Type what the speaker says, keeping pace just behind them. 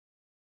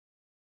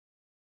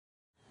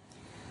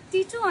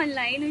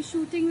t2ONLINE is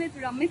shooting with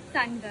Ramit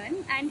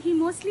Tandon, and he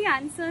mostly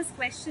answers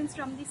questions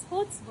from the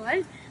sports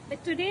world.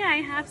 But today I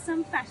have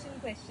some fashion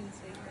questions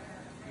for you.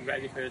 I'm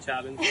ready for your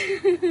challenge.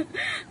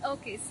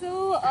 Okay,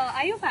 so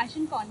are you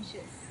fashion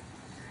conscious?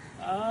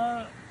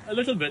 A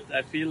little bit.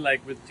 I feel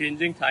like with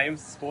changing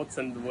times, sports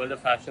and the world of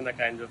fashion are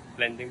kind of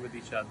blending with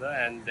each other,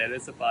 and there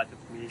is a part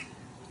of me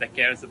that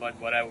cares about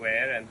what I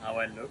wear and how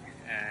I look.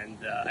 And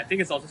I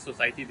think it's also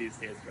society these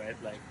days, right?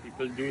 Like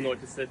people do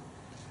notice it,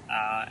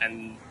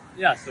 and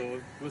yeah.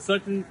 So to a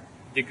certain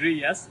degree,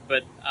 yes,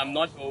 but I'm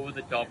not over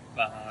the top.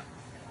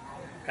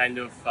 Kind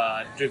of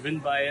driven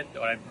by it,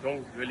 or I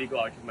don't really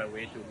go out of my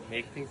way to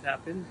make things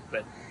happen.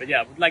 But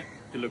yeah, I would like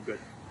to look good.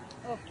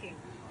 Okay,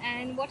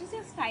 and what is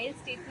your style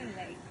statement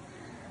like?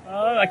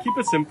 I keep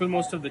it simple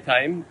most of the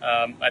time.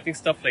 I think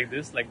stuff like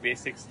this, like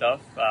basic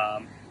stuff,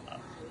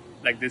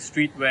 like this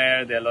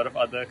streetwear, there are a lot of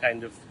other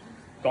kind of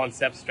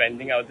concepts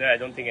trending out there. I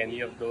don't think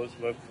any of those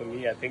work for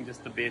me. I think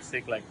just the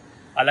basic, like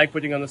I like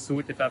putting on a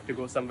suit if I have to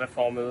go somewhere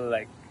formal.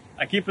 Like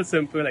I keep it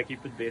simple, I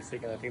keep it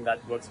basic, and I think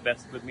that works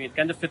best with me. It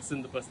kind of fits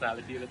in the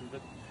personality a little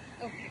bit.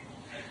 Okay.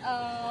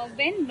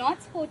 When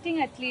not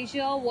sporting at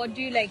leisure, what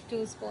do you like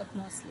to sport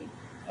mostly?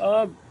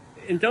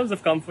 In terms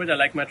of comfort, I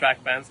like my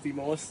track pants the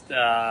most.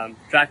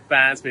 Track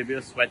pants, maybe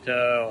a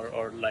sweater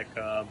or like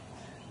a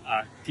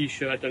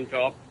t-shirt on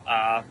top.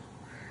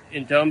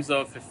 In terms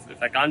of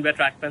if I can't wear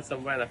track pants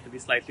somewhere, I have to be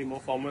slightly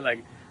more formal.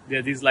 Like there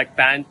are these like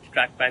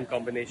track pant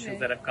combinations Right.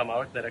 that have come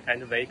out that are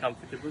kind of very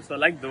comfortable. So I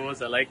like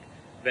those. I like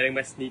wearing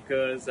my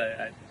sneakers.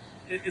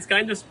 It's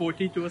kind of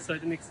sporty to a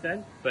certain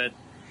extent, but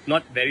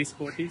not very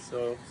sporty.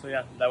 So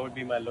yeah, that would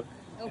be my look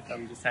if Okay.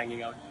 I'm just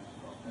hanging out.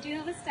 Do you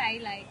have a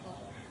style icon?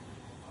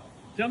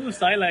 In terms of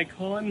style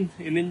icon,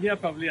 in India,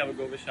 probably I would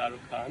go with Shah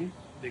Rukh Khan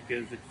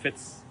because it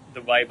fits the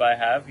vibe I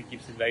have. He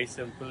keeps it very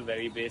simple,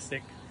 very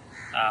basic,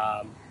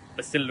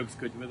 but still looks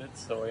good with it.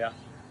 So yeah.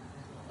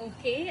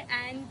 Okay,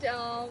 and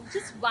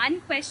just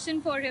one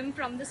question for him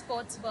from the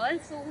sports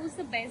world. So, who's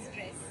the best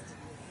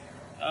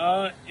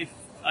dressed? If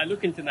I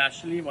look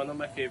internationally, one of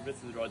my favorites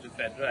is Roger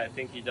Federer. I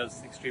think he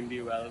does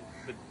extremely well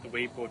with the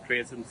way he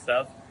portrays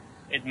himself.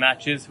 It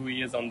matches who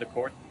he is on the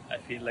court. I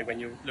feel like when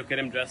you look at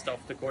him dressed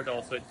off the court,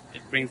 also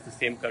it brings the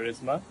same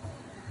charisma.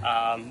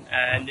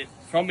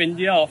 From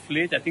India off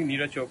late, I think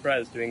Neeraj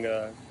Chopra is doing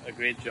a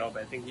great job.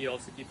 I think he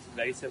also keeps it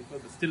very simple,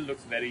 but still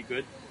looks very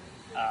good.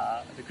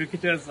 The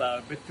cricketers are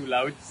a bit too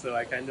loud, so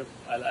I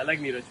like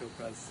Neeraj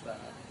Chopra's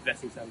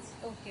dressing sense.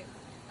 Okay.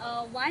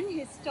 One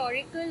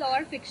historical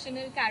or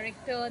fictional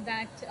character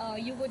that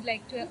you would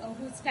like to,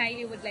 whose style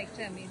you would like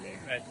to emulate?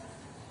 Right.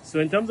 So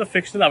in terms of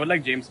fictional, I would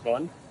like James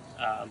Bond.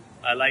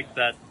 I like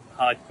that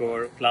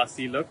hardcore,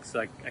 classy look,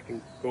 so I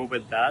can go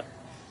with that.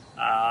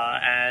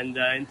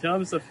 In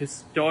terms of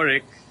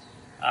historic,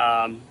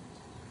 I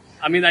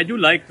mean, I do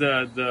like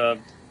the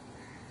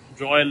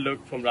royal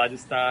look from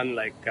Rajasthan.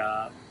 Like,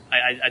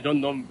 I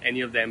don't know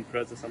any of the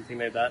emperors or something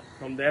like that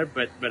from there,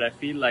 but I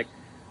feel like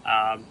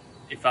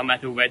if I'm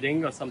at a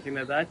wedding or something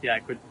like that, yeah, I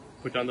could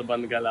put on the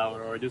Bandgala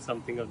or do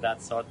something of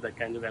that sort that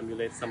kind of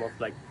emulates some of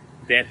like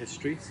their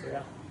history. So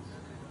yeah.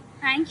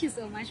 Thank you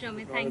so much,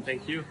 Ramit. Thank you.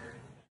 Thank you.